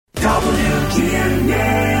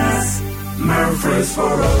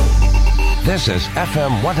Murfreesboro. This is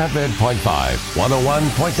FM 100.5,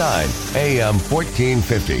 101.9, AM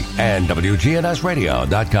 1450, and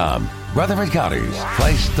WGNSradio.com. Rutherford County's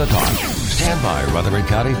place to talk. Stand by, Rutherford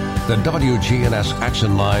County. The WGNS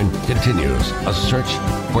Action Line continues a search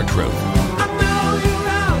for truth. I know you're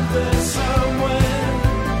out there somewhere.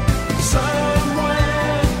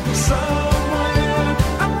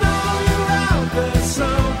 I know you're out there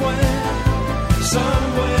somewhere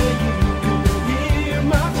you can hear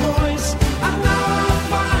my voice. I know I'll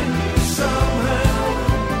find you somehow.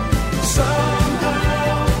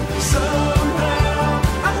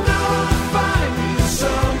 I know I'll find you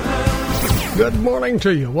somehow. Good morning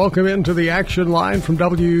to you. Welcome into the Action Line from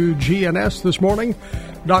WGNS this morning.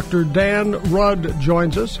 Dr. Dan Rudd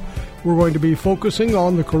joins us. We're going to be focusing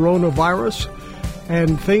on the coronavirus,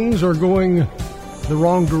 and things are going the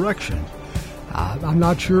wrong direction. I'm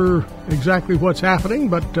not sure exactly what's happening,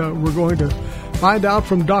 but we're going to find out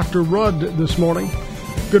from Dr. Rudd this morning.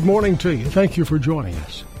 Good morning to you. Thank you for joining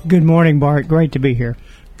us. Good morning, Bart. Great to be here.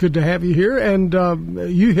 Good to have you here. And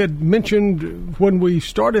you had mentioned when we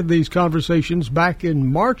started these conversations back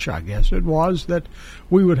in March, I guess it was, that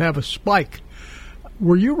we would have a spike.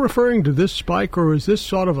 Were you referring to this spike, or is this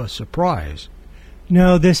sort of a surprise?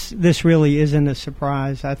 No, this really isn't a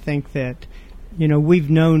surprise. I think that, we've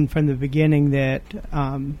known from the beginning that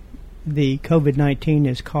the COVID-19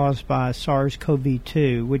 is caused by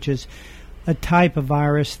SARS-CoV-2, which is a type of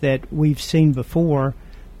virus that we've seen before.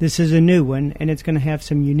 This is a new one, and it's going to have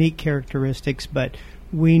some unique characteristics, but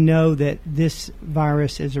we know that this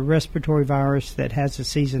virus is a respiratory virus that has a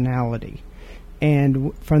seasonality.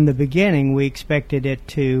 And from the beginning, we expected it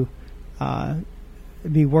to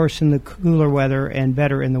be worse in the cooler weather and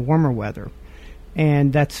better in the warmer weather.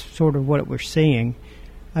 And that's sort of what we're seeing.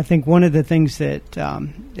 I think one of the things that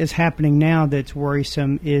is happening now that's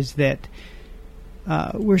worrisome is that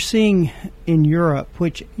we're seeing in Europe,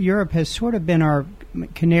 which Europe has sort of been our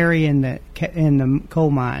canary in the coal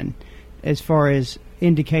mine as far as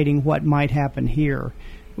indicating what might happen here.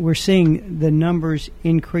 We're seeing the numbers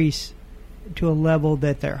increase to a level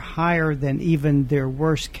that they're higher than even their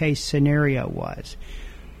worst case scenario was.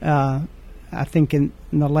 I think in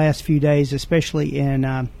the last few days, especially in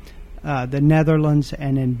the Netherlands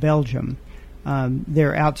and in Belgium,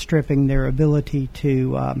 they're outstripping their ability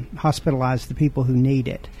to hospitalize the people who need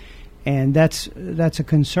it. And that's a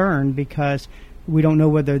concern, because we don't know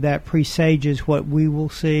whether that presages what we will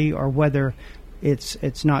see or whether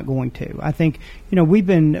it's not going to. I think, we've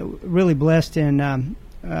been really blessed in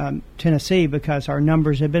Tennessee because our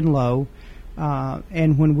numbers have been low.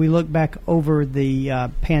 And when we look back over the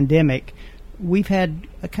pandemic, we've had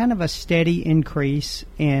a kind of a steady increase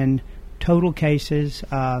in total cases.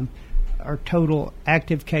 Our total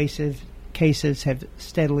active cases have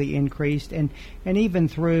steadily increased. And even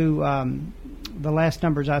through the last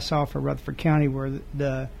numbers I saw for Rutherford County were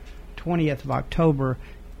the 20th of October,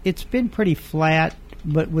 it's been pretty flat,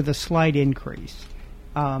 but with a slight increase.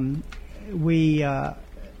 We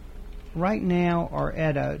right now are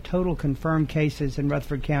at a total confirmed cases in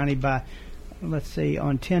Rutherford County by, let's see,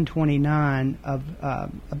 on 10/29 of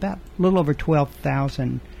about a little over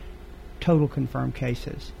 12,000 total confirmed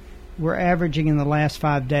cases. We're averaging in the last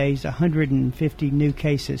 5 days 150 new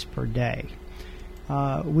cases per day.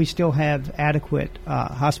 We still have adequate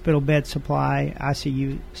hospital bed supply,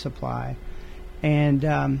 ICU supply, and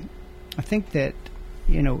I think that,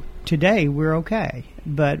 today we're okay,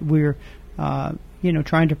 but we're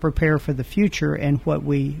trying to prepare for the future and what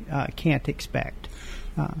we can't expect.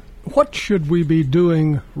 What should we be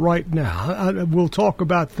doing right now? We'll talk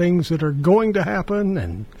about things that are going to happen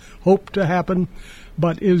and hope to happen,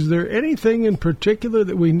 but is there anything in particular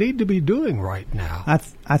that we need to be doing right now?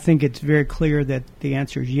 I think it's very clear that the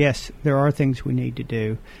answer is yes, there are things we need to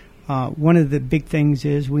do. One of the big things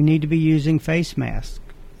is we need to be using face masks.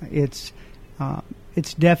 It's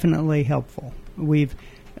definitely helpful. We've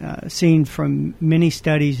seen from many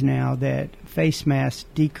studies now that face masks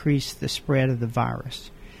decrease the spread of the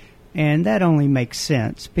virus. And that only makes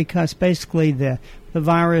sense because basically the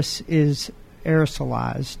virus is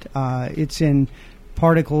aerosolized. It's in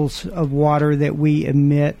particles of water that we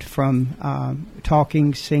emit from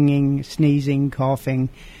talking, singing, sneezing, coughing.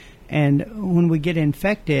 And when we get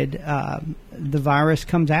infected, the virus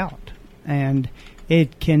comes out. And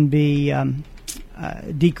it can be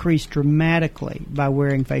decreased dramatically by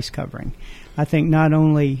wearing face covering. I think not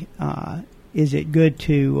only is it good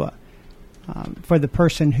to for the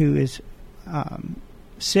person who is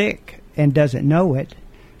sick and doesn't know it,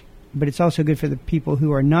 but it's also good for the people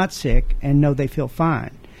who are not sick and know they feel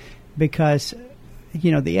fine. Because,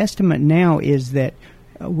 the estimate now is that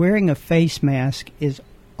wearing a face mask is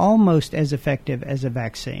almost as effective as a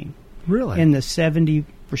vaccine. Really? In the 70%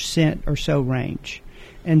 or so range.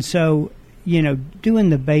 And so, doing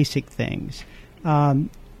the basic things,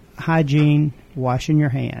 hygiene, washing your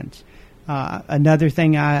hands. Another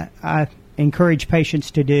thing I encourage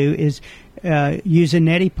patients to do is use a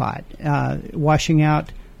neti pot, washing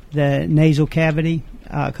out the nasal cavity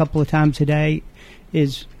a couple of times a day.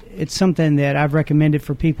 It's something that I've recommended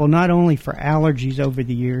for people not only for allergies over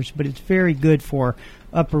the years, but it's very good for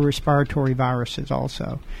upper respiratory viruses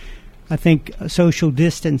also. I think social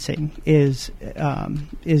distancing is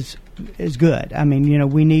good. I mean,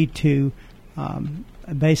 we need to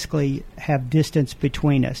basically have distance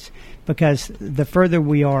between us, because the further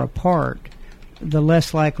we are apart, the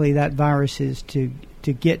less likely that virus is to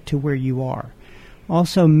get to where you are.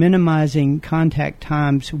 Also, minimizing contact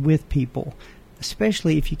times with people,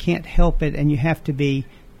 especially if you can't help it and you have to be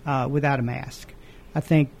without a mask. I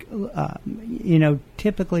think,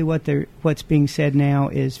 typically what's being said now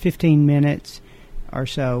is 15 minutes or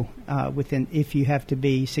so within, if you have to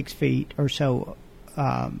be 6 feet or so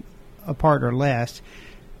apart or less,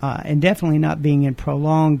 and definitely not being in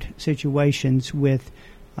prolonged situations with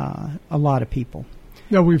a lot of people.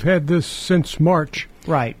 Now, we've had this since March.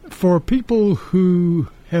 Right. For people who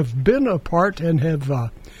have been apart and have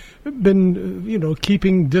been,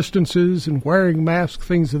 keeping distances and wearing masks,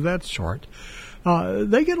 things of that sort,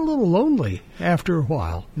 they get a little lonely after a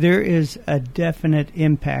while. There is a definite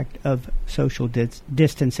impact of social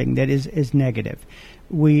distancing that is negative.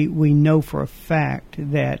 We know for a fact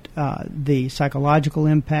that the psychological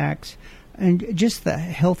impacts and just the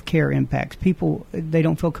healthcare impacts, people, they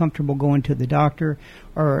don't feel comfortable going to the doctor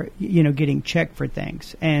or, getting checked for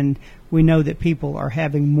things. And we know that people are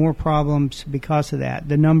having more problems because of that.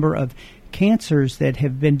 The number of cancers that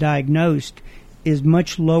have been diagnosed is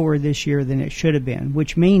much lower this year than it should have been,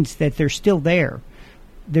 which means that they're still there.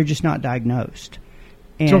 They're just not diagnosed.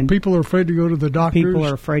 And so people are afraid to go to the doctors? People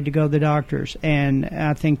are afraid to go to the doctors. And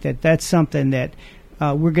I think that that's something that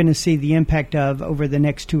we're going to see the impact of over the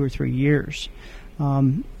next 2 or 3 years.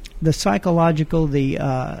 The psychological, the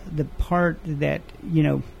part that,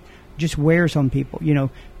 just wears on people,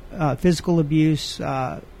 physical abuse,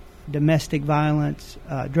 domestic violence,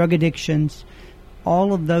 drug addictions,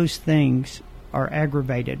 all of those things are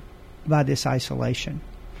aggravated by this isolation.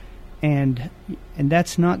 And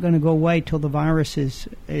that's not going to go away till the virus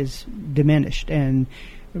is diminished. And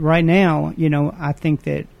right now, I think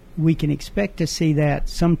that we can expect to see that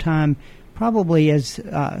sometime, probably as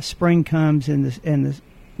spring comes and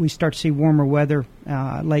we start to see warmer weather,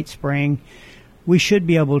 late spring. We should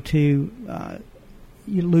be able to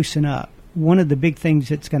loosen up. One of the big things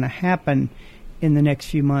that's going to happen in the next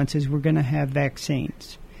few months is we're going to have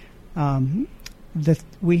vaccines.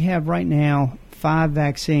 We have right now 5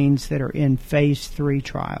 vaccines that are in phase 3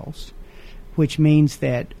 trials, which means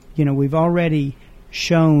that we've already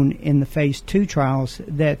shown in the phase 2 trials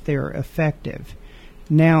that they're effective.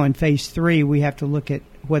 Now in phase 3 we have to look at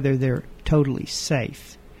whether they're totally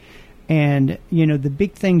safe. And the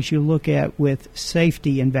big things you look at with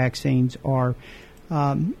safety in vaccines are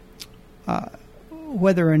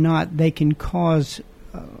whether or not they can cause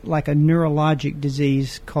like a neurologic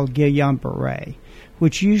disease called Guillain-Barré,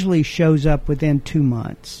 which usually shows up within 2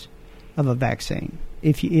 months of a vaccine,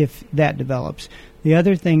 if that develops. The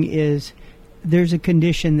other thing is there's a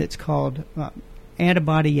condition that's called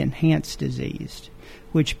antibody-enhanced disease,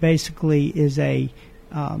 which basically is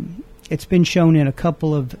it's been shown in a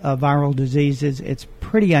couple of viral diseases. It's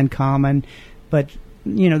pretty uncommon, but,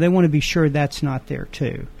 they want to be sure that's not there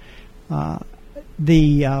too.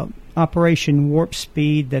 The Operation Warp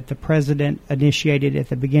Speed that the president initiated at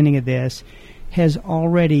the beginning of this has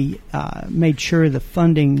already made sure the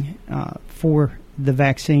funding for the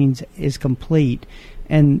vaccines is complete,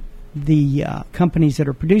 and the companies that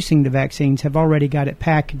are producing the vaccines have already got it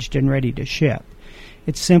packaged and ready to ship.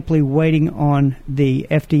 It's simply waiting on the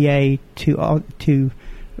FDA to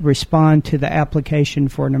respond to the application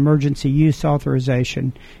for an emergency use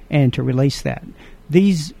authorization and to release that.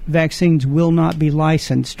 These vaccines will not be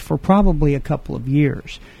licensed for probably a couple of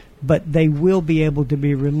years, but they will be able to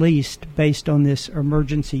be released based on this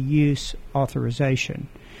emergency use authorization,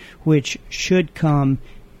 which should come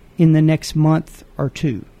in the next month or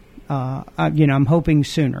two. I'm hoping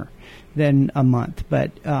sooner than a month,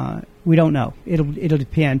 but we don't know. It'll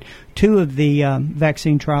depend. 2 of the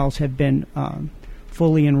vaccine trials have been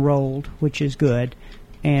fully enrolled, which is good,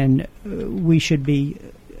 and we should be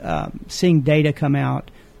seeing data come out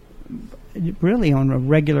really on a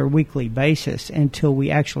regular weekly basis until we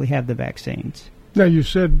actually have the vaccines. Now, you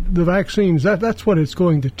said the vaccines, that's what it's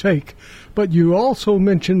going to take. But you also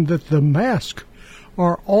mentioned that the masks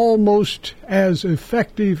are almost as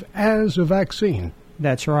effective as a vaccine.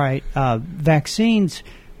 That's right. Vaccines,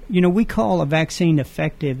 we call a vaccine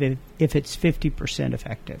effective if it's 50%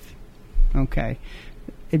 effective. Okay.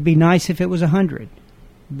 It'd be nice if it was 100,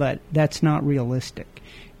 but that's not realistic.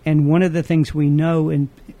 And one of the things we know in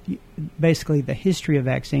basically the history of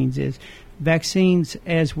vaccines is vaccines,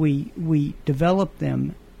 as we develop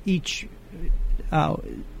them, each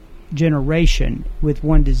generation with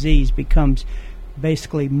one disease becomes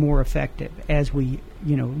basically more effective as we,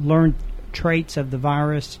 learn traits of the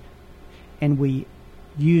virus and we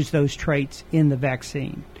use those traits in the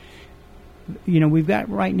vaccine. We've got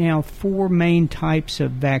right now 4 main types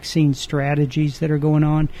of vaccine strategies that are going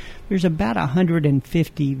on. There's about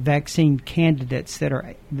 150 vaccine candidates that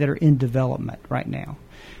are in development right now.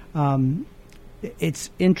 It's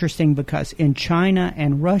interesting because in China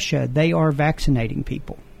and Russia, they are vaccinating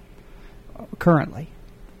people currently.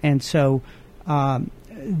 And so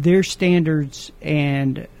their standards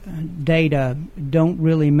and data don't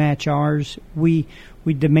really match ours. We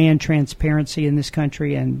demand transparency in this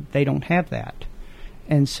country, and they don't have that.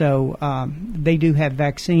 And so they do have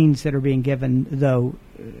vaccines that are being given, though,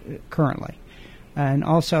 currently. And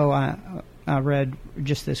also I read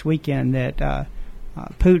just this weekend that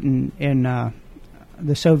Putin in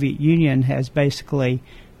the Soviet Union has basically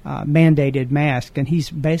mandated masks, and he's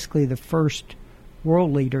basically the first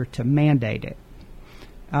world leader to mandate it.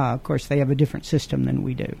 Of course, they have a different system than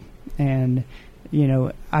we do. And,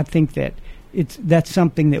 I think that that's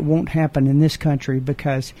something that won't happen in this country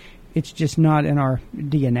because it's just not in our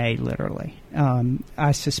DNA, literally.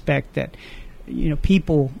 I suspect that,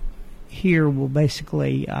 people here will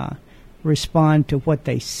basically respond to what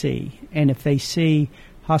they see. And if they see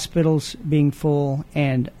hospitals being full,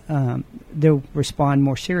 and they'll respond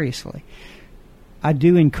more seriously. I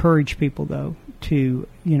do encourage people, though, to,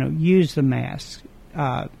 use the mask,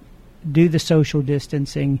 do the social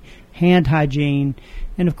distancing, hand hygiene,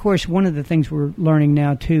 and of course, one of the things we're learning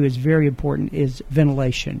now too is very important is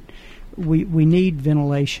ventilation. We need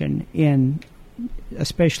ventilation in,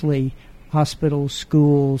 especially hospitals,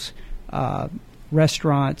 schools,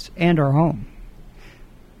 restaurants, and our home.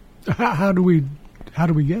 How do we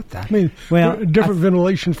get that? I mean, different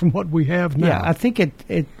ventilation from what we have now. Yeah, I think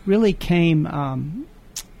it really came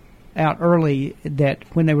out early that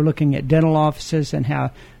when they were looking at dental offices and how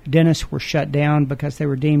dentists were shut down because they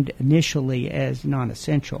were deemed initially as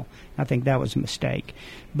non-essential. I think that was a mistake.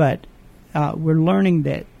 But we're learning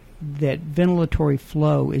that ventilatory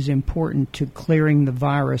flow is important to clearing the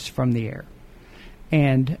virus from the air.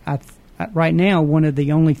 And right now, one of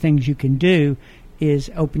the only things you can do is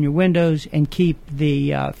open your windows and keep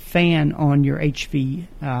the fan on your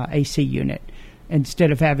HVAC unit.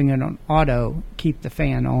 Instead of having it on auto, keep the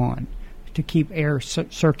fan on to keep air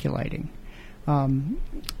circulating.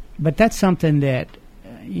 But that's something that,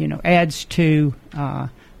 adds to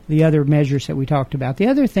the other measures that we talked about. The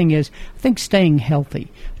other thing is, I think, staying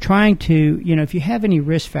healthy. Trying to, if you have any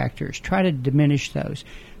risk factors, try to diminish those.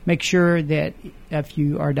 Make sure that if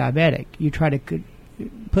you are diabetic, you try to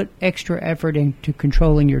put extra effort into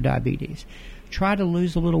controlling your diabetes. Try to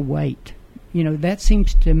lose a little weight. That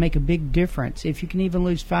seems to make a big difference. If you can even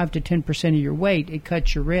lose 5 to 10% of your weight, it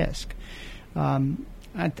cuts your risk.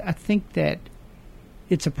 I think that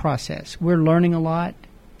it's a process. We're learning a lot.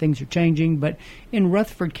 Things are changing. But in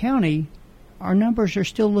Rutherford County, our numbers are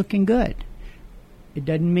still looking good. It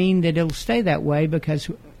doesn't mean that it'll stay that way because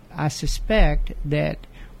I suspect that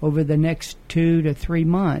over the next 2 to 3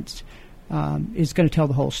 months, it's going to tell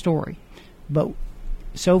the whole story. But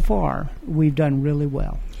so far, we've done really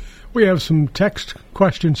well. We have some text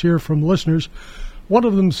questions here from listeners. One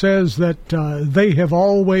of them says that they have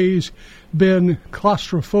always been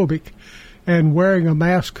claustrophobic, and wearing a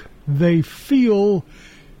mask they feel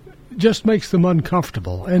just makes them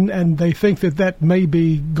uncomfortable, and they think that may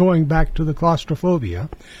be going back to the claustrophobia.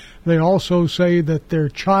 They also say that their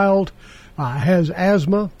child has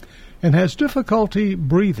asthma and has difficulty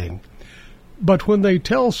breathing. But when they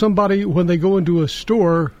tell somebody when they go into a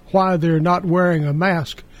store why they're not wearing a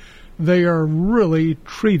mask, they are really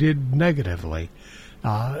treated negatively.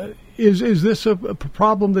 Is this a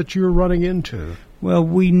problem that you're running into? Well,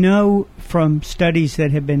 we know from studies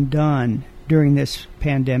that have been done during this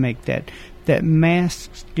pandemic that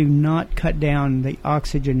masks do not cut down the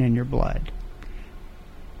oxygen in your blood.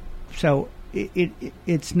 So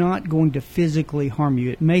it's not going to physically harm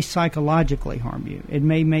you. It may psychologically harm you. It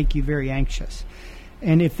may make you very anxious.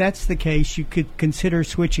 And if that's the case, you could consider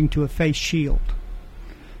switching to a face shield,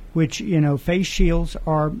 which, face shields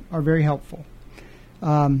are very helpful.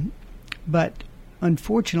 But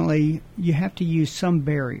unfortunately, you have to use some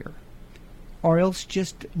barrier, or else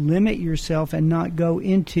just limit yourself and not go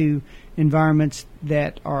into environments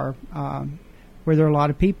that are where there are a lot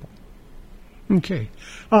of people. Okay.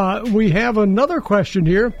 We have another question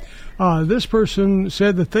here. This person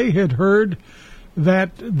said that they had heard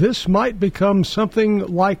that this might become something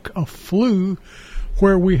like a flu,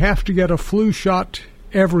 where we have to get a flu shot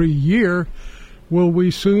every year. Will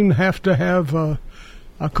we soon have to have a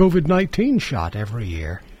COVID-19 shot every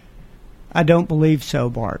year? I don't believe so,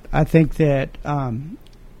 Bart. I think that,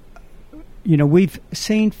 we've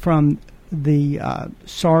seen from the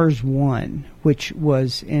SARS-1, which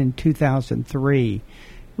was in 2003, it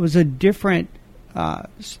was a different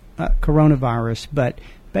coronavirus, but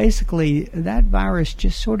basically that virus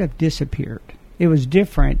just sort of disappeared. It was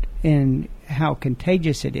different in how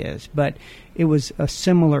contagious it is, but it was a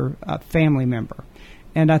similar family member.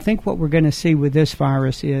 And I think what we're going to see with this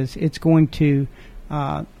virus is it's going to,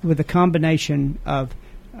 with a combination of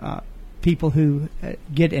people who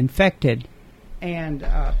get infected and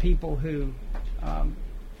people who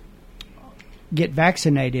get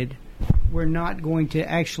vaccinated, we're not going to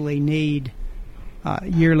actually need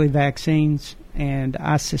yearly vaccines. And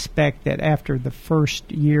I suspect that after the first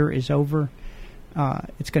year is over,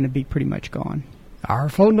 it's going to be pretty much gone. Our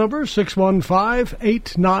phone number,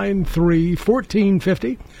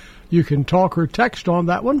 615-893-1450. You can talk or text on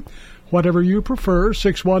that one, whatever you prefer,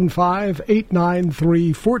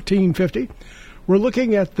 615-893-1450. We're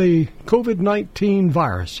looking at the COVID-19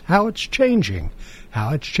 virus, how it's changing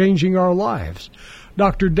our lives.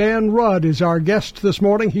 Dr. Dan Rudd is our guest this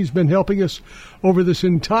morning. He's been helping us over this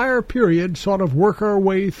entire period sort of work our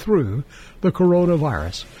way through the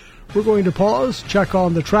coronavirus. We're going to pause, check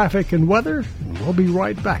on the traffic and weather, and we'll be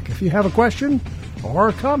right back. If you have a question or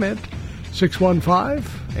a comment,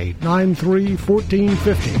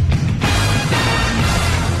 615-893-1450.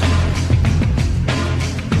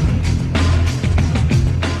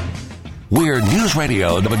 We're News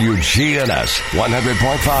Radio WGNS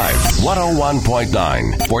 100.5,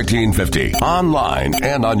 101.9, 1450. Online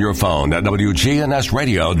and on your phone at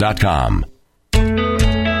WGNSradio.com.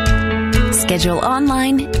 Schedule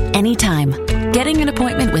online, anytime. Getting an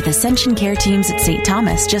appointment with Ascension Care Teams at St.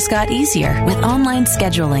 Thomas just got easier with online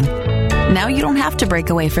scheduling. Now you don't have to break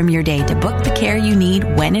away from your day to book the care you need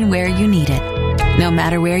when and where you need it. No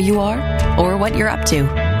matter where you are or what you're up to,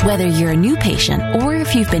 whether you're a new patient or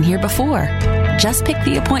if you've been here before, just pick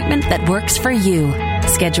the appointment that works for you.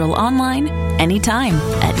 Schedule online, anytime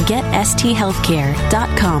at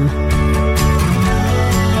GetSTHealthcare.com.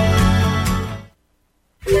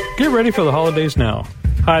 Get ready for the holidays now.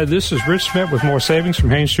 Hi, this is Rich Smith with more savings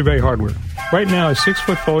from Haynes Trevay Hardware. Right now, a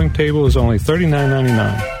 6-foot folding table is only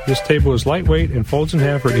 $39.99. This table is lightweight and folds in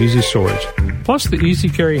half for easy storage. Plus, the easy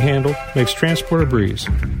carry handle makes transport a breeze.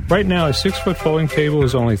 Right now, a 6-foot folding table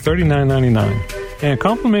is only $39.99. And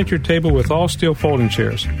complement your table with all steel folding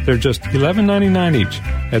chairs. They're just $11.99 each.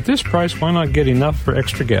 At this price, why not get enough for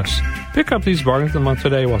extra guests? Pick up these bargains of the month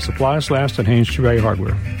today while supplies last at Haynes Trevay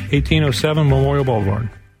Hardware, 1807 Memorial Boulevard.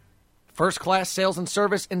 First Class Sales and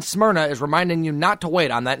Service in Smyrna is reminding you not to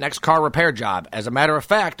wait on that next car repair job. As a matter of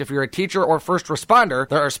fact, if you're a teacher or first responder,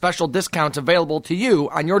 there are special discounts available to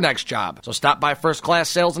you on your next job. So stop by First Class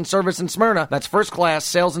Sales and Service in Smyrna. That's First Class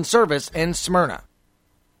Sales and Service in Smyrna.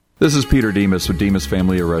 This is Peter Demas with Demas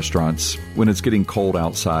Family of Restaurants. When it's getting cold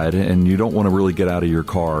outside and you don't want to really get out of your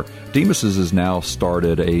car, Demas's has now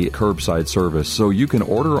started a curbside service, so you can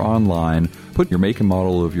order online, put your make and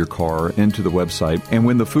model of your car into the website, and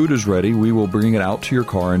when the food is ready, we will bring it out to your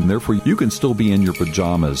car, and therefore you can still be in your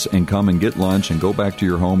pajamas and come and get lunch and go back to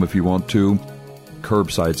your home if you want to.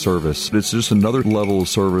 Curbside service. It's just another level of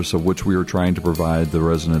service of which we are trying to provide the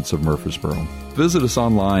residents of Murfreesboro. Visit us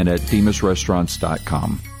online at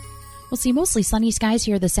demasrestaurants.com. We'll see mostly sunny skies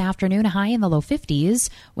here this afternoon, a high in the low 50s.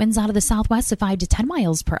 Winds out of the southwest at 5 to 10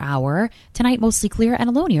 miles per hour. Tonight, mostly clear and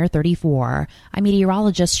a low near 34. I'm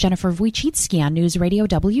meteorologist Jennifer Wojcicki on News Radio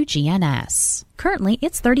WGNS. Currently,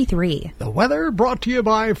 it's 33. The weather brought to you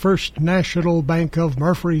by First National Bank of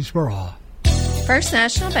Murfreesboro. First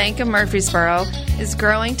National Bank of Murfreesboro is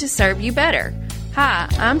growing to serve you better. Hi,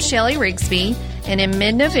 I'm Shelley Rigsby, and in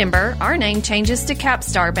mid-November, our name changes to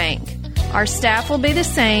Capstar Bank. Our staff will be the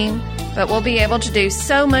same, but we'll be able to do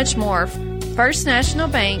so much more. First National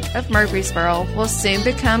Bank of Murfreesboro will soon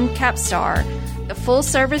become Capstar, a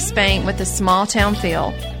full-service bank with a small-town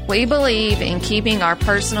feel. We believe in keeping our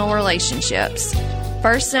personal relationships.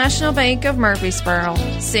 First National Bank of Murfreesboro,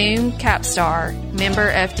 soon Capstar,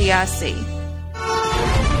 member FDIC.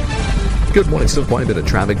 Good morning. Still quite a bit of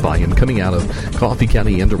traffic volume coming out of Coffee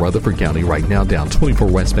County into Rutherford County right now, down 24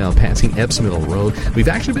 westbound passing Epps Middle Road. We've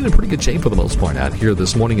actually been in pretty good shape for the most part out here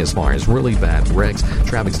this morning as far as really bad wrecks.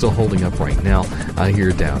 Traffic still holding up right now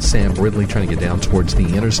here down Sam Ridley, trying to get down towards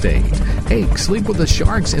the interstate. Hey, sleep with the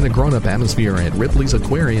sharks in a grown-up atmosphere at Ripley's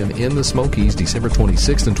Aquarium in the Smokies, December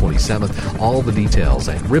 26th and 27th. All the details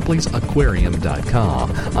at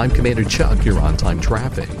ripleysAquarium.com. I'm Commander Chuck. You're on time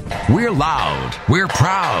traffic. We're loud. We're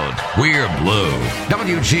proud. We're blue.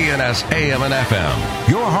 WGNS AM and FM.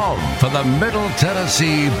 Your home for the Middle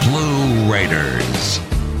Tennessee Blue Raiders.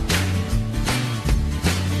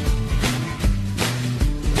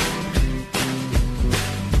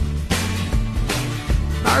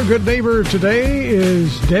 Our good neighbor today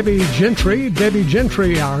is Debbie Gentry. Debbie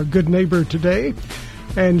Gentry, our good neighbor today.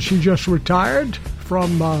 And she just retired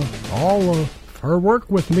from all of her work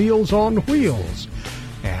with Meals on Wheels.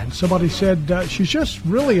 And somebody said she's just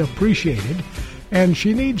really appreciated and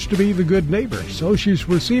she needs to be the good neighbor. So she's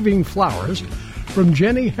receiving flowers from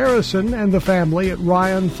Jenny Harrison and the family at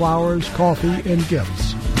Ryan Flowers Coffee and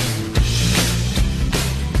Gifts.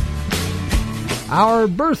 Our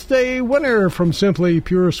birthday winner from Simply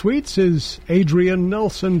Pure Sweets is Adrian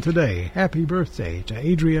Nelson today. Happy birthday to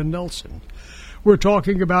Adrian Nelson. We're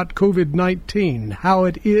talking about COVID-19, how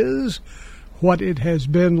it is, what it has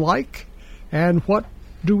been like, and what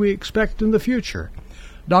do we expect in the future.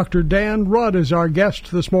 Dr. Dan Rudd is our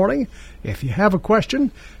guest this morning. If you have a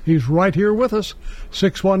question, he's right here with us,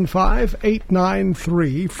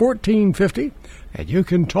 615-893-1450, and you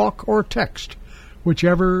can talk or text,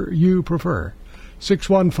 whichever you prefer.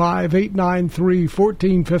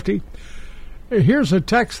 615-893-1450. Here's a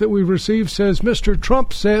text that we received, says, Mr.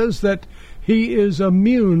 Trump says that he is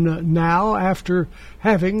immune now after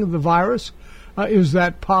having the virus. Is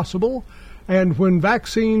that possible? And when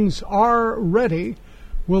vaccines are ready,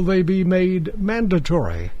 will they be made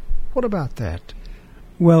mandatory? What about that?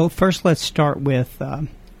 Well, first let's start with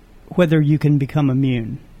whether you can become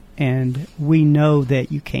immune. And we know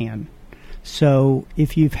that you can. So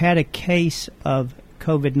if you've had a case of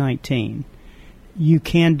COVID-19, you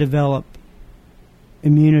can develop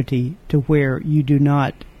immunity to where you do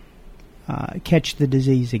not catch the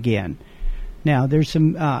disease again. Now, there's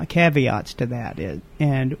some caveats to that,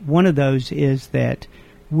 and one of those is that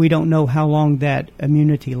we don't know how long that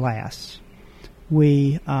immunity lasts.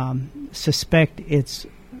 We suspect it's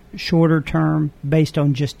shorter term based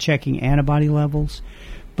on just checking antibody levels,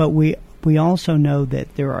 but we also know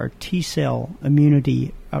that there are T-cell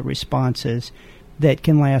immunity responses that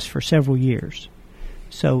can last for several years.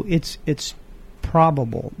 So it's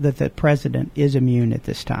probable that the president is immune at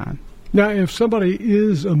this time. Now, if somebody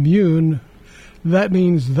is immune, that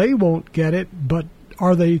means they won't get it, but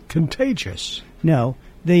are they contagious? No.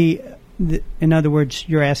 In other words,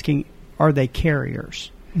 you're asking, are they carriers?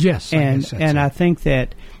 Yes. I think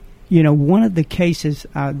that, one of the cases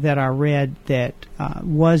that I read that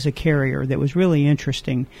was a carrier that was really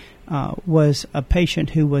interesting was a patient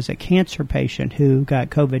who was a cancer patient who got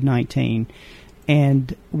COVID-19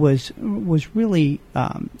 and was really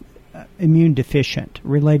immune deficient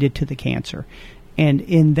related to the cancer. And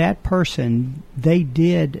in that person, they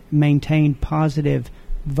did maintain positive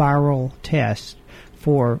viral tests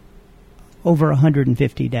for over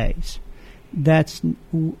 150 days. That's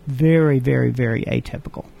very, very, very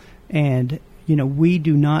atypical. And, we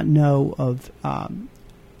do not know of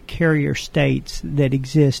carrier states that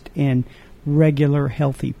exist in regular,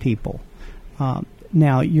 healthy people.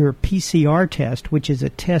 Now, your PCR test, which is a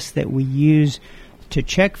test that we use to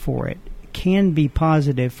check for it, can be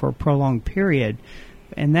positive for a prolonged period,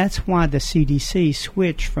 and that's why the CDC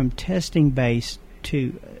switched from testing-based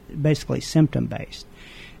to basically symptom-based.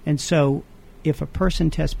 And so if a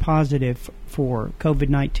person tests positive for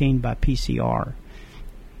COVID-19 by PCR,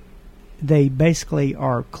 they basically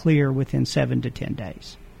are clear within 7 to 10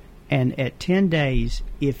 days. And at 10 days,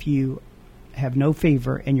 if you have no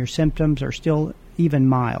fever and your symptoms are still even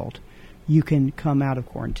mild, you can come out of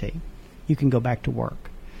quarantine. You can go back to work.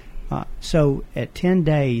 So at 10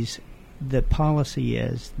 days, the policy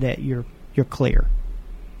is that you're clear.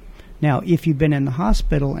 Now, if you've been in the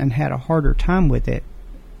hospital and had a harder time with it,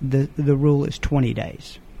 the rule is 20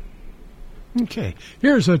 days. Okay.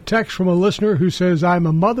 Here's a text from a listener who says, I'm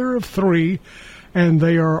a mother of 3, and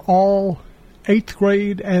they are all 8th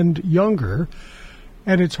grade and younger,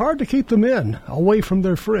 and it's hard to keep them away from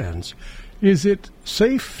their friends. Is it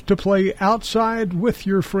safe to play outside with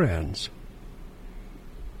your friends?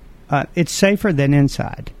 It's safer than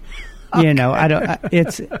inside. Okay.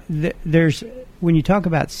 There's when you talk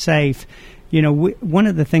about safe, one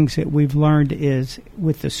of the things that we've learned is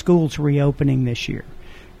with the schools reopening this year,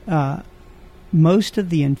 most of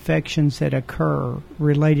the infections that occur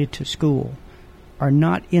related to school are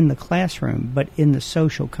not in the classroom, but in the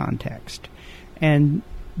social context. And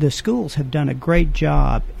the schools have done a great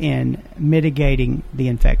job in mitigating the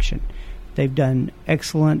infection. They've done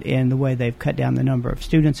excellent in the way they've cut down the number of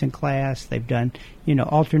students in class. They've done,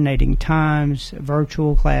 alternating times,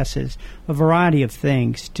 virtual classes, a variety of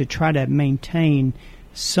things to try to maintain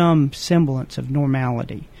some semblance of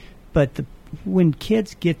normality. But when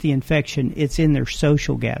kids get the infection, it's in their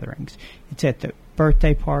social gatherings. It's at the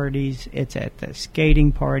birthday parties. It's at the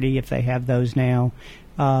skating party, if they have those now.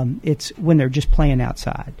 It's when they're just playing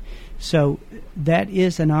outside. So that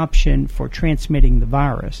is an option for transmitting the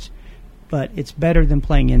virus, but it's better than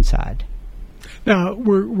playing inside. Now,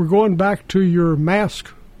 we're going back to your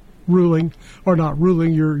mask ruling, or not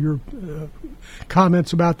ruling, your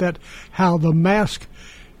comments about that, how the mask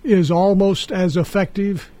is almost as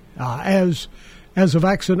effective as a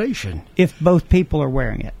vaccination. If both people are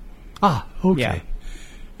wearing it. Ah, okay. Yeah.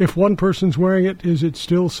 If one person's wearing it, is it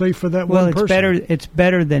still safe for that one person? Well, it's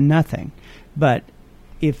better than nothing. But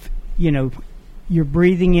if, you're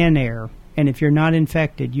breathing in air, and if you're not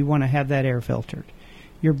infected, you want to have that air filtered.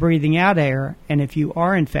 You're breathing out air, and if you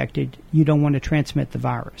are infected, you don't want to transmit the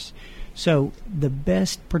virus. So the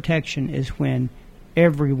best protection is when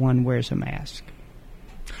everyone wears a mask.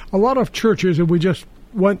 A lot of churches, and we just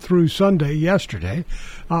went through Sunday yesterday,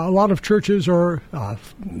 a lot of churches are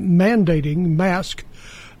mandating masks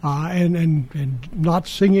and not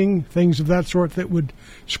singing, things of that sort that would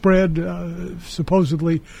spread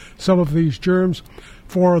supposedly some of these germs.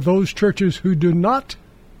 For those churches who do not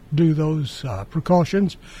do those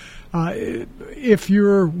precautions, if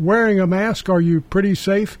you're wearing a mask, are you pretty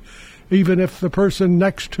safe, even if the person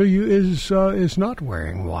next to you is not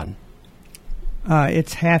wearing one?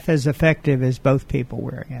 It's half as effective as both people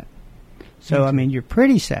wearing it. So, you're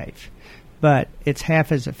pretty safe, but it's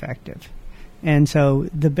half as effective. And so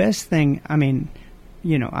the best thing,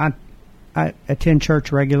 I attend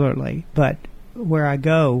church regularly, but where I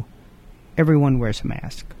go, everyone wears a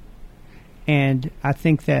mask. And I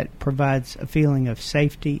think that provides a feeling of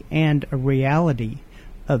safety and a reality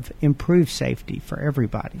of improved safety for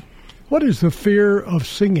everybody. What is the fear of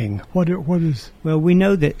singing? What is? Well, we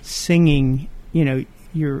know that singing,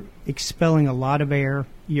 you're expelling a lot of air.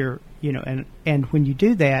 And when you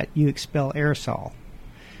do that, you expel aerosol.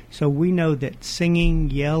 So we know that singing,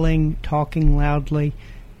 yelling, talking loudly,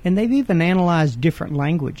 and they've even analyzed different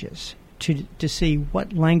languages to see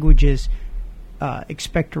what languages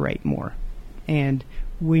expectorate more. And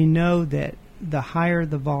we know that the higher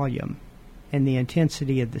the volume and the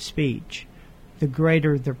intensity of the speech, the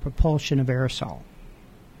greater the propulsion of aerosol.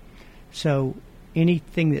 So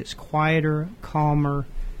anything that's quieter, calmer,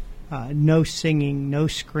 no singing, no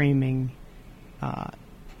screaming,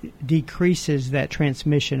 decreases that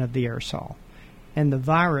transmission of the aerosol. And the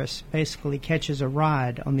virus basically catches a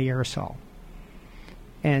ride on the aerosol.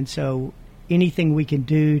 And so anything we can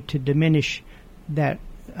do to diminish that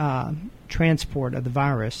transport of the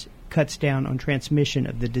virus cuts down on transmission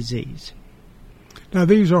of the disease. Now,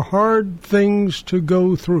 these are hard things to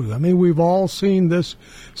go through. We've all seen this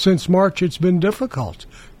since March. It's been difficult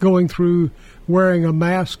going through wearing a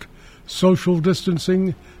mask, social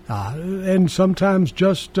distancing, and sometimes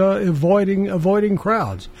just avoiding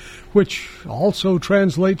crowds, which also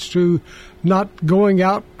translates to not going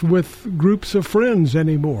out with groups of friends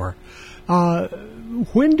anymore.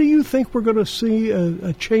 When do you think we're going to see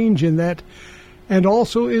a change in that? And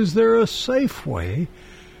also, is there a safe way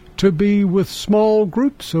to be with small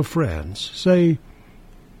groups of friends, say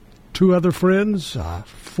 2 other friends,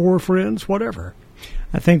 4 friends, whatever?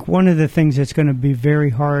 I think one of the things that's going to be very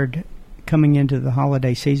hard coming into the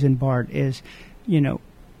holiday season, Bart, is,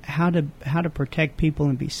 how to protect people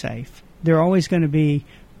and be safe. There are always going to be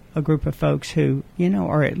a group of folks who,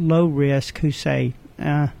 are at low risk, who say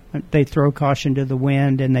they throw caution to the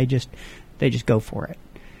wind and they just go for it.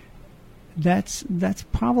 That's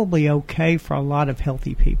probably okay for a lot of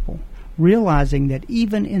healthy people, realizing that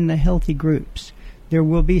even in the healthy groups, there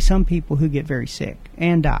will be some people who get very sick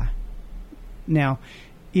and die. Now,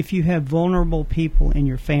 if you have vulnerable people in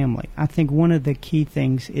your family, I think one of the key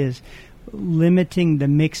things is limiting the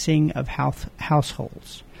mixing of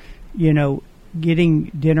households. Getting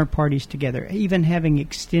dinner parties together, even having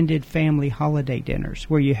extended family holiday dinners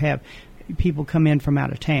where you have people come in from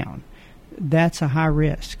out of town. That's a high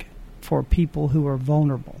risk for people who are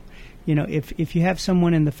vulnerable. If you have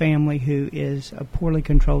someone in the family who is a poorly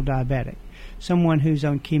controlled diabetic, someone who's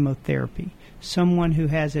on chemotherapy, someone who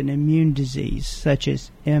has an immune disease such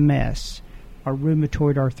as MS or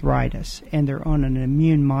rheumatoid arthritis, and they're on an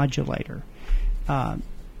immune modulator,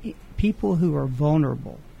 people who are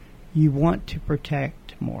vulnerable, you want to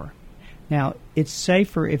protect more. Now, it's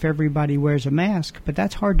safer if everybody wears a mask, but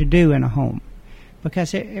that's hard to do in a home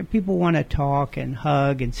because people want to talk and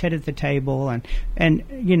hug and sit at the table. And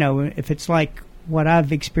you know, if it's like what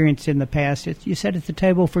I've experienced in the past, you sit at the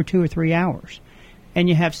table for 2 or 3 hours and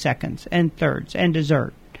you have seconds and thirds and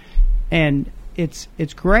dessert. And it's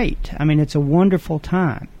great. I mean, it's a wonderful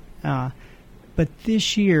time. But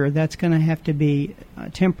this year, that's going to have to be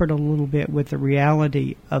tempered a little bit with the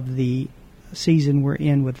reality of the season we're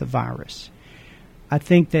in with the virus. I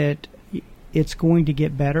think that it's going to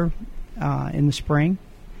get better in the spring.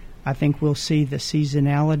 I think we'll see the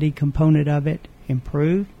seasonality component of it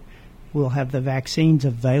improve. We'll have the vaccines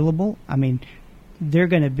available. I mean, they're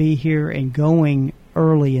going to be here and going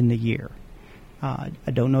early in the year. I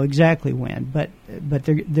don't know exactly when, but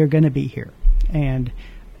they're going to be here. And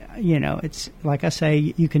you know, it's like I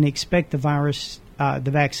say, you can expect the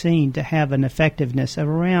vaccine to have an effectiveness of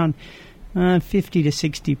around 50 to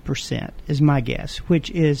 60% is my guess,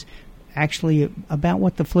 which is actually about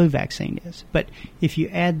what the flu vaccine is. But if you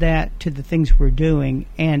add that to the things we're doing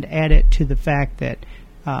and add it to the fact that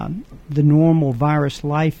the normal virus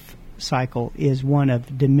life cycle is one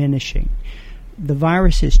of diminishing, the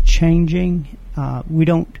virus is changing. We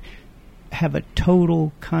don't have a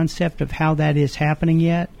total concept of how that is happening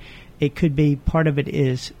yet. It could be part of it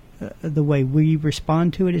is the way we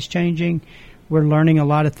respond to it is changing. We're learning a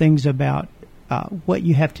lot of things about what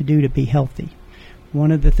you have to do to be healthy.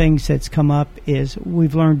 One of the things that's come up is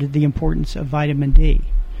we've learned the importance of vitamin D.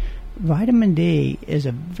 Vitamin D is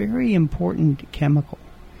a very important chemical.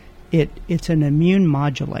 It's an immune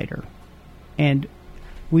modulator, and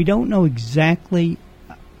we don't know exactly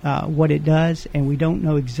what it does, and we don't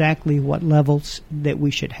know exactly what levels that we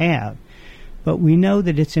should have. But we know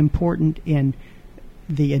that it's important in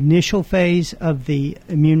the initial phase of the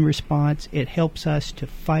immune response. It helps us to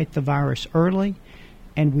fight the virus early.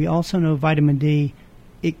 And we also know vitamin D,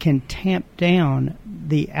 it can tamp down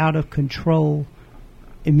the out-of-control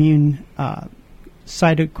immune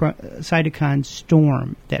cytokine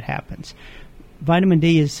storm that happens. Vitamin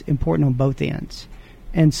D is important on both ends.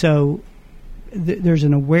 And so there's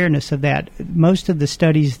an awareness of that. Most of the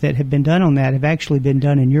studies that have been done on that have actually been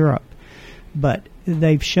done in Europe. But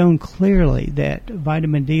they've shown clearly that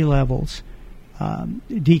vitamin D levels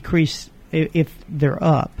decrease if they're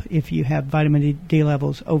up, if you have vitamin D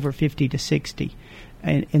levels over 50 to 60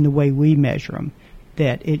 in the way we measure them,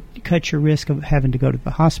 that it cuts your risk of having to go to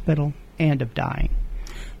the hospital and of dying.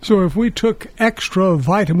 So if we took extra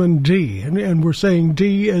vitamin D, and we're saying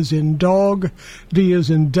D as in dog, D as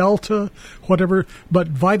in delta, whatever, but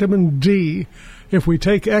vitamin D, if we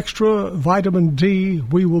take extra vitamin D,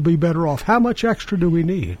 we will be better off. How much extra do we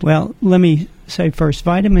need? Well, let me say first,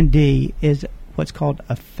 vitamin D is what's called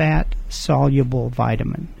a fat-soluble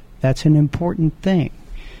vitamin. That's an important thing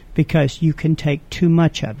because you can take too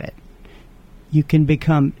much of it. You can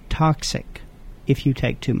become toxic if you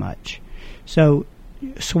take too much. So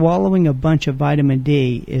swallowing a bunch of vitamin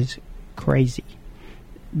D is crazy.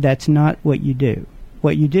 That's not what you do.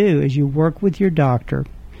 What you do is you work with your doctor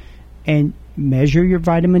and measure your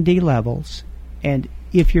vitamin D levels, and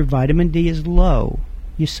if your vitamin D is low,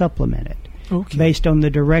 you supplement it based on the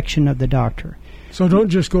direction of the doctor. So don't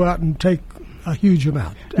just go out and take a huge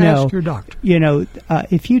amount. No, ask your doctor. You know,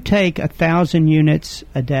 if you take 1,000 units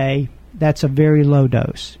a day, that's a very low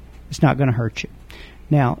dose. It's not going to hurt you.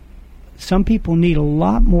 Now, some people need a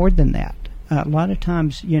lot more than that. A lot of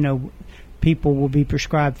times, you know, people will be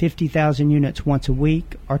prescribed 50,000 units once a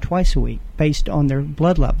week or twice a week based on their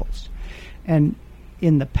blood levels. And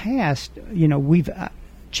in the past, you know, we've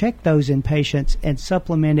checked those in patients and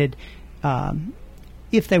supplemented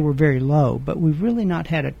if they were very low, but we've really not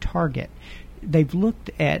had a target. They've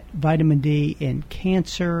looked at vitamin D in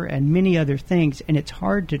cancer and many other things, and it's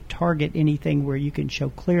hard to target anything where you can show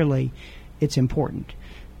clearly it's important.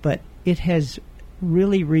 But it has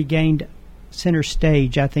really regained center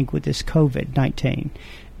stage, I think, with this COVID-19.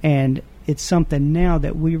 And it's something now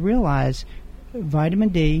that we realize vitamin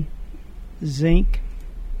D, zinc,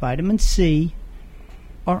 vitamin C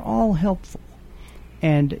are all helpful.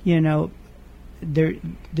 And, you know,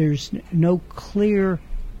 there's no clear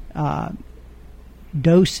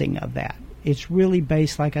dosing of that. It's really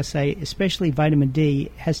based, like I say, especially vitamin D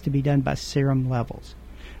has to be done by serum levels.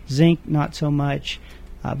 Zinc, not so much.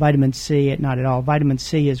 Vitamin C, not at all. Vitamin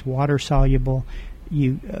C is water soluble.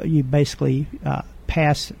 You basically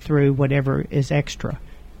pass through whatever is extra.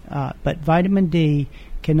 But vitamin D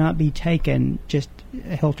cannot be taken just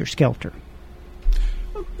helter-skelter.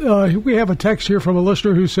 We have a text here from a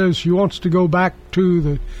listener who says she wants to go back to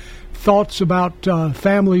the thoughts about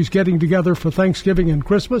families getting together for Thanksgiving and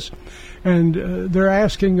Christmas. And they're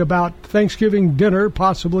asking about Thanksgiving dinner,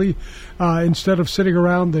 possibly instead of sitting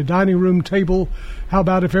around the dining room table. How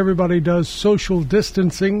about if everybody does social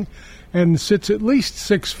distancing and sits at least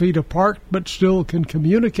 6 feet apart, but still can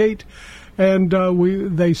communicate? And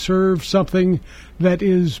they serve something that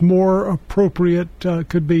is more appropriate.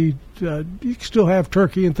 Could be, you can still have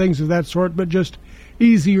turkey and things of that sort, but just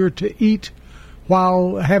easier to eat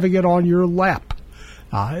while having it on your lap.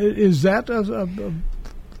 Is that a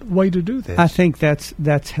way to do this? I think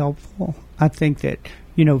that's helpful. I think that,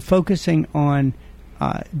 focusing on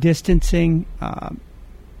distancing,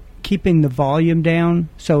 keeping the volume down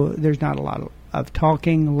so there's not a lot of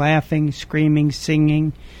talking, laughing, screaming,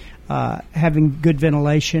 singing, having good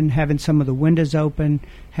ventilation, having some of the windows open,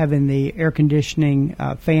 having the air conditioning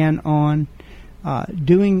fan on,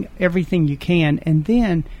 doing everything you can, and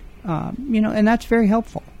then, and that's very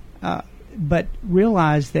helpful. But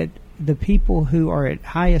realize that the people who are at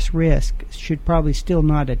highest risk should probably still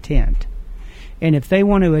not attend. And if they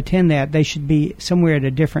want to attend that, they should be somewhere at a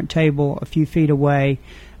different table, a few feet away,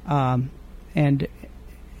 and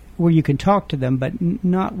where you can talk to them, but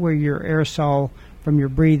not where your aerosol from your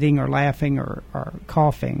breathing or laughing or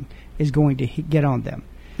coughing is going to get on them.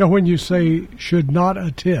 Now, when you say should not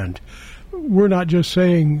attend, we're not just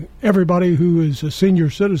saying everybody who is a senior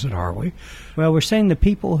citizen, are we? Well, we're saying the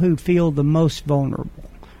people who feel the most vulnerable.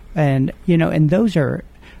 And, and those are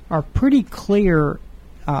pretty clear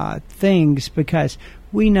things, because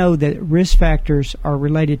we know that risk factors are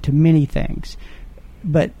related to many things.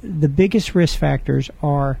 But the biggest risk factors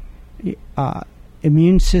are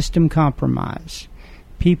immune system compromise,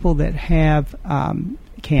 people that have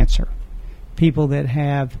cancer, people that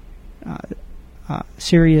have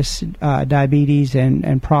serious diabetes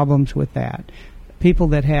and problems with that, people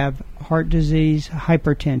that have heart disease,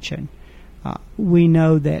 hypertension. We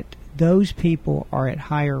know that those people are at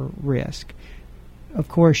higher risk. Of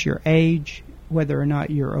course, your age, whether or not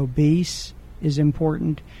you're obese, is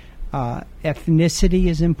important. Ethnicity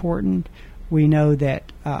is important. We know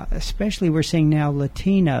that, especially we're seeing now,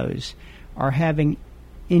 Latinos are having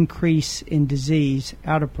increase in disease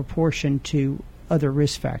out of proportion to other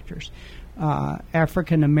risk factors.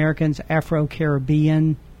 African Americans,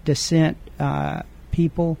 Afro-Caribbean descent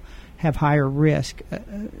people have higher risk.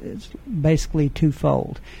 It's basically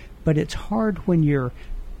twofold. But it's hard when you're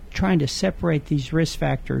trying to separate these risk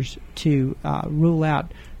factors to rule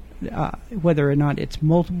out whether or not it's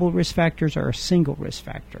multiple risk factors or a single risk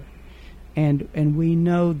factor. And we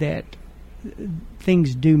know that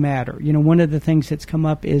things do matter. One of the things that's come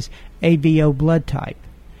up is AVO blood type.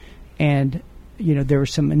 And, there were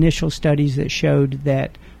some initial studies that showed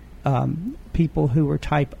that people who were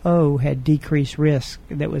type O had decreased risk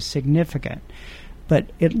that was significant. But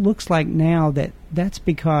it looks like now that that's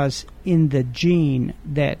because in the gene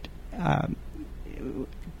that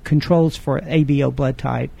controls for AVO blood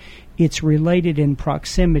type, it's related in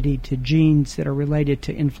proximity to genes that are related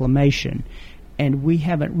to inflammation. And we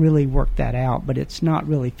haven't really worked that out, but it's not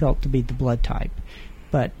really felt to be the blood type.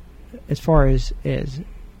 But as far as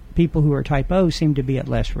people who are type O seem to be at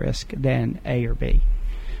less risk than A or B.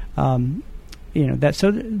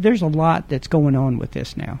 So there's a lot that's going on with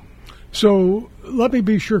this now. So let me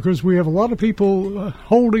be sure, because we have a lot of people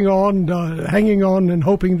holding on, hanging on, and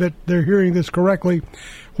hoping that they're hearing this correctly.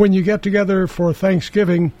 When you get together for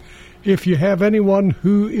Thanksgiving, if you have anyone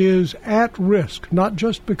who is at risk, not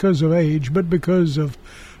just because of age, but because of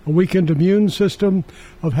a weakened immune system,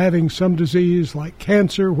 of having some disease like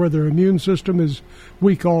cancer where their immune system is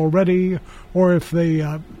weak already, or if they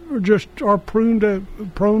just are prone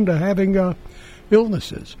to having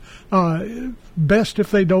illnesses. Best if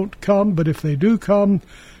they don't come, but if they do come,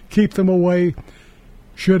 keep them away.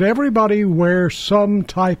 Should everybody wear some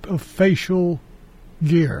type of facial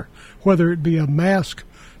gear, whether it be a mask,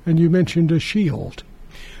 and you mentioned a shield?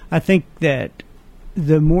 I think that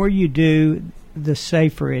the more you do, the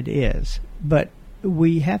safer it is. But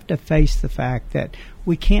we have to face the fact that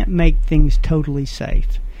we can't make things totally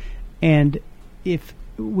safe. And if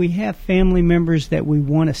we have family members that we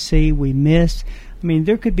want to see, we miss. I mean,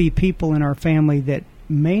 there could be people in our family that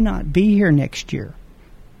may not be here next year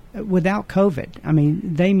without COVID. I mean,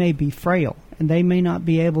 they may be frail, and they may not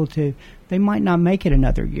be able to, they might not make it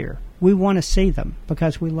another year. We want to see them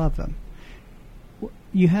because we love them.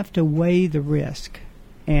 You have to weigh the risk,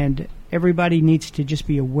 and everybody needs to just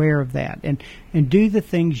be aware of that and do the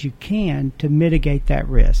things you can to mitigate that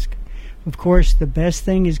risk. Of course, the best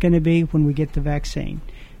thing is going to be when we get the vaccine.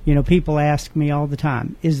 People ask me all the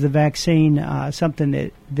time, is the vaccine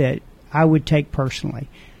something that I would take personally?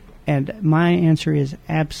 And my answer is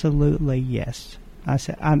absolutely yes.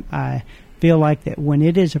 I feel like that when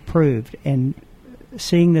it is approved, and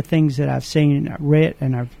seeing the things that I've seen and read,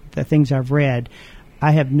 and the things I've read,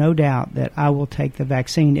 I have no doubt that I will take the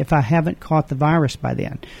vaccine if I haven't caught the virus by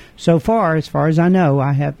then. So far, as I know,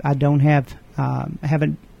 I haven't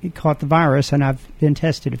caught the virus, and I've been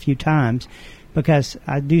tested a few times because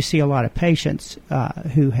I do see a lot of patients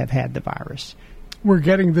who have had the virus. We're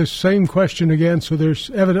getting this same question again, so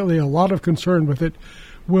there's evidently a lot of concern with it.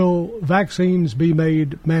 Will vaccines be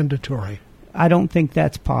made mandatory? I don't think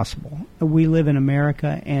that's possible. We live in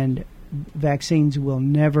America, and vaccines will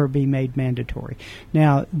never be made mandatory.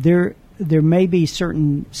 Now, there may be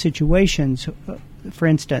certain situations, for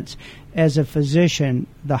instance, as a physician,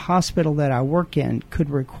 the hospital that I work in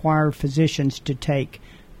could require physicians to take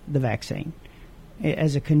the vaccine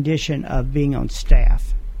as a condition of being on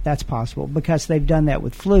staff. That's possible because they've done that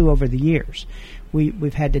with flu over the years.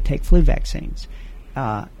 We've had to take flu vaccines.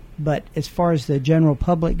 But as far as the general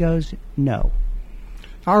public goes, no.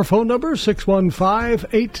 Our phone number,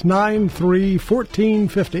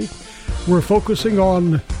 615-893-1450. We're focusing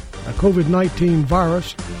on the COVID-19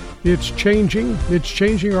 virus. It's changing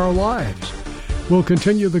our lives. We'll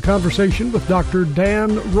continue the conversation with Dr.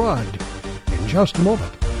 Dan Rudd in just a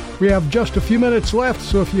moment. We have just a few minutes left,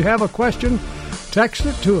 so if you have a question, text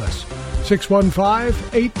it to us,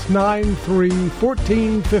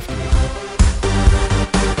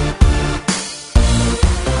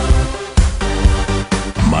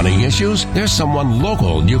 615-893-1450. Money issues? There's someone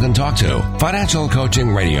local you can talk to. Financial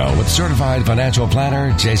Coaching Radio with certified financial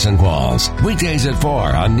planner Jason Qualls. Weekdays at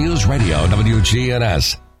 4 on News Radio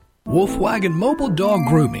WGNS. Wolfwagen Mobile Dog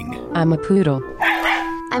Grooming. I'm a poodle.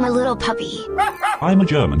 I'm a little puppy. I'm a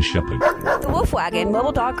German Shepherd. The Wolfwagen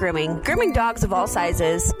Mobile Dog Grooming. Grooming dogs of all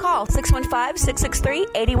sizes. Call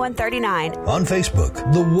 615-663-8139. On Facebook,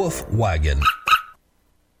 The Wolfwagen.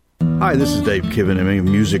 Hi, this is Dave Kivenemy of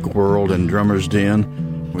Music World and Drummers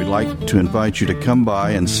Den. We'd like to invite you to come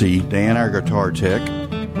by and see Dan, our guitar tech,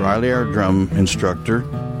 Riley, our drum instructor,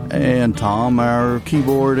 and Tom, our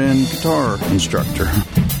keyboard and guitar instructor.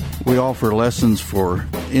 We offer lessons for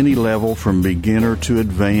any level from beginner to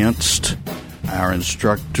advanced. Our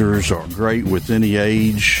instructors are great with any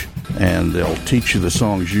age, and they'll teach you the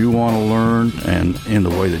songs you want to learn and in the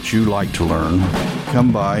way that you like to learn.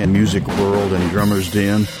 Come by in Music World and Drummers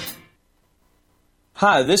Den.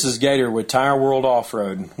 Hi, this is Gator with Tire World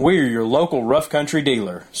Off-Road. We are your local rough country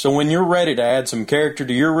dealer. So when you're ready to add some character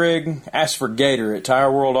to your rig, ask for Gator at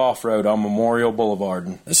Tire World Off-Road on Memorial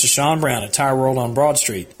Boulevard. This is Sean Brown at Tire World on Broad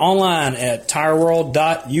Street. Online at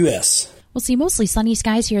tireworld.us. We'll see mostly sunny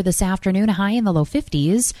skies here this afternoon, a high in the low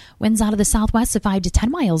 50s. Winds out of the southwest of 5 to 10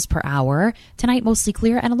 miles per hour. Tonight, mostly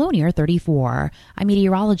clear and a low near 34. I'm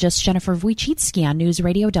meteorologist Jennifer Wojcicki on News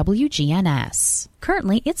Radio WGNS.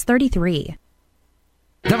 Currently, it's 33.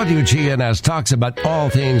 WGNS talks about all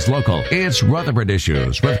things local. It's Rutherford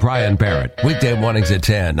Issues with Brian Barrett. Weekday mornings at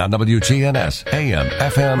 10 on WGNS, AM,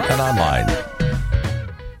 FM, and online.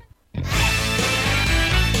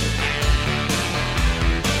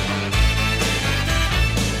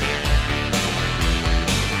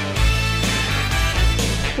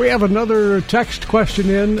 We have another text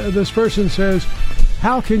question in. This person says,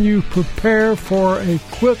 how can you prepare for a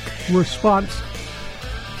quick response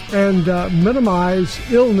and minimize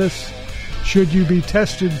illness should you be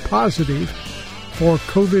tested positive for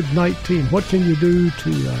COVID-19? What can you do to,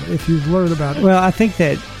 if you've learned about it? Well, I think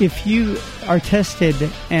that if you are tested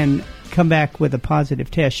and come back with a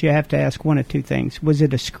positive test, you have to ask one of two things. Was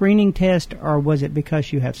it a screening test or was it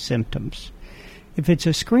because you have symptoms? If it's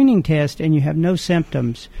a screening test and you have no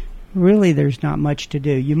symptoms, really there's not much to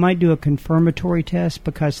do. You might do a confirmatory test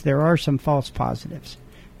because there are some false positives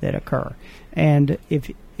that occur. And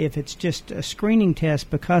if it's just a screening test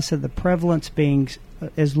because of the prevalence being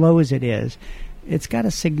as low as it is, it's got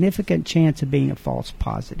a significant chance of being a false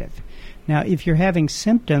positive. Now, if you're having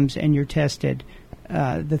symptoms and you're tested,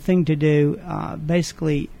 the thing to do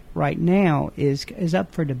basically right now is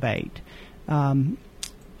up for debate.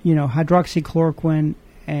 Hydroxychloroquine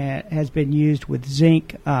has been used with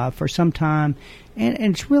zinc for some time, and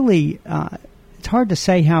it's really it's hard to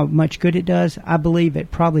say how much good it does. I believe it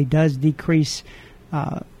probably does decrease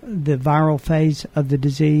the viral phase of the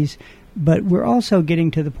disease, but we're also getting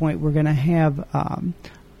to the point we're going to have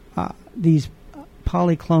these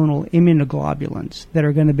polyclonal immunoglobulins that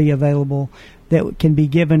are going to be available that can be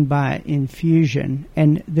given by infusion,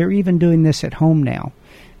 and they're even doing this at home now.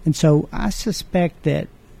 And so I suspect that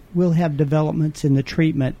we'll have developments in the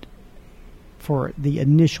treatment for the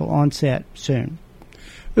initial onset soon.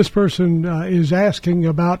 This person is asking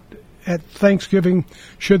about at Thanksgiving,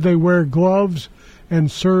 should they wear gloves and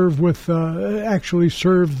serve with actually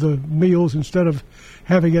serve the meals instead of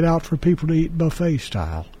having it out for people to eat buffet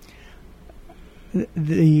style?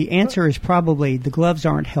 The answer is probably the gloves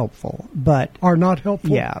aren't helpful, but are not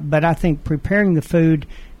helpful. Yeah, but I think preparing the food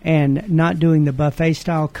and not doing the buffet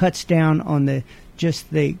style cuts down on the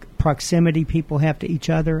proximity people have to each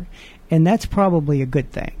other, and that's probably a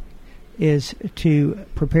good thing, is to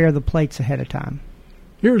prepare the plates ahead of time.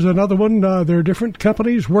 Here's another one. There are different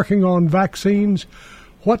companies working on vaccines.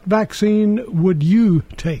 What vaccine would you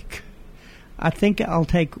take? I think I'll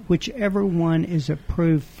take whichever one is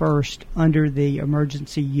approved first under the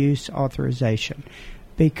emergency use authorization,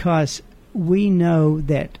 because we know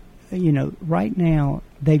that, right now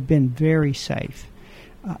they've been very safe.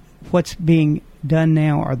 What's being done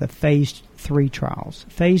now are the phase 3 trials.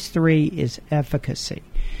 Phase 3 is efficacy.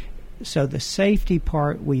 So the safety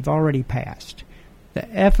part we've already passed. The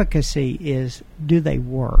efficacy is, do they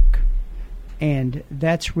work? And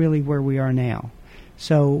that's really where we are now.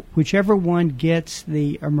 So whichever one gets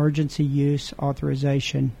the emergency use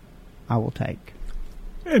authorization, I will take.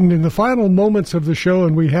 And in the final moments of the show,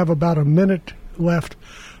 and we have about a minute left,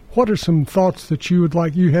 what are some thoughts that you would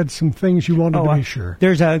like? You had some things you wanted to be sure.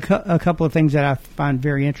 There's a couple of things that I find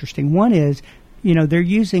very interesting. One is, they're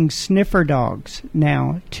using sniffer dogs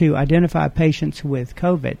now to identify patients with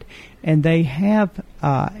COVID. And they have,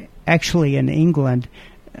 actually in England,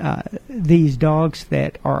 these dogs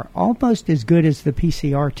that are almost as good as the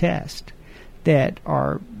PCR test, that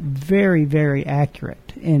are very, very accurate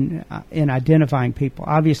in identifying people.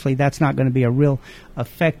 Obviously, that's not going to be a real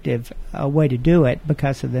effective way to do it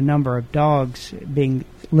because of the number of dogs being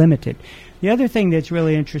limited. The other thing that's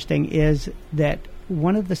really interesting is that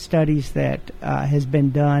one of the studies that has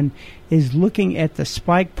been done is looking at the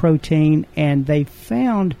spike protein, and they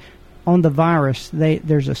found on the virus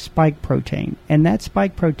there's a spike protein, and that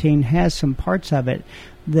spike protein has some parts of it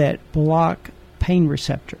that block pain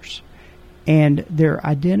receptors. And they're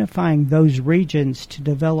identifying those regions to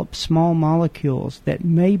develop small molecules that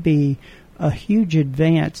may be a huge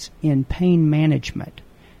advance in pain management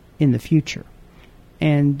in the future.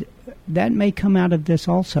 And that may come out of this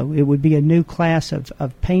also. It would be a new class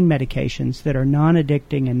of pain medications that are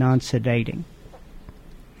non-addicting and non-sedating.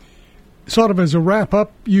 Sort of as a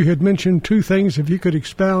wrap-up, you had mentioned two things. If you could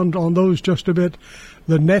expound on those just a bit.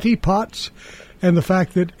 The neti pots and the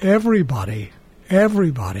fact that everybody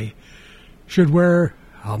should wear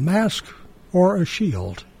a mask or a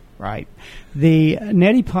shield. Right. The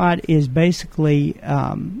neti pot is basically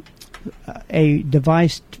a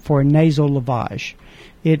device for nasal lavage.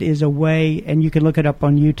 It is a way, and you can look it up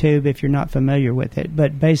on YouTube if you're not familiar with it,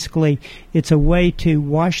 but basically it's a way to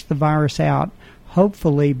wash the virus out,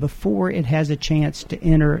 hopefully before it has a chance to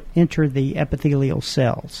enter the epithelial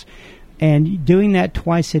cells. And doing that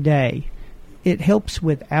twice a day, it helps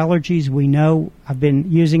with allergies. We know, I've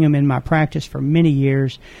been using them in my practice for many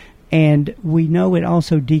years, and we know it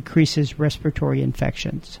also decreases respiratory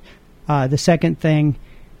infections. The second thing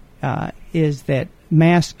is that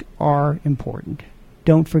masks are important.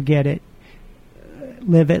 Don't forget it.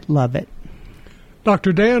 Live it, love it.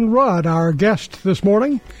 Dr. Dan Rudd, our guest this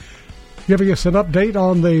morning, giving us an update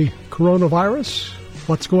on the coronavirus,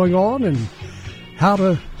 what's going on, and how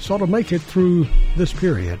to sort of make it through this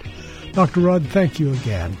period. Dr. Rudd, thank you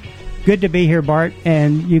again. Good to be here, Bart,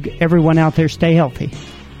 and everyone out there, stay healthy.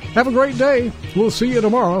 Have a great day. We'll see you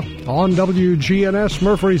tomorrow on WGNS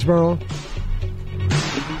Murfreesboro.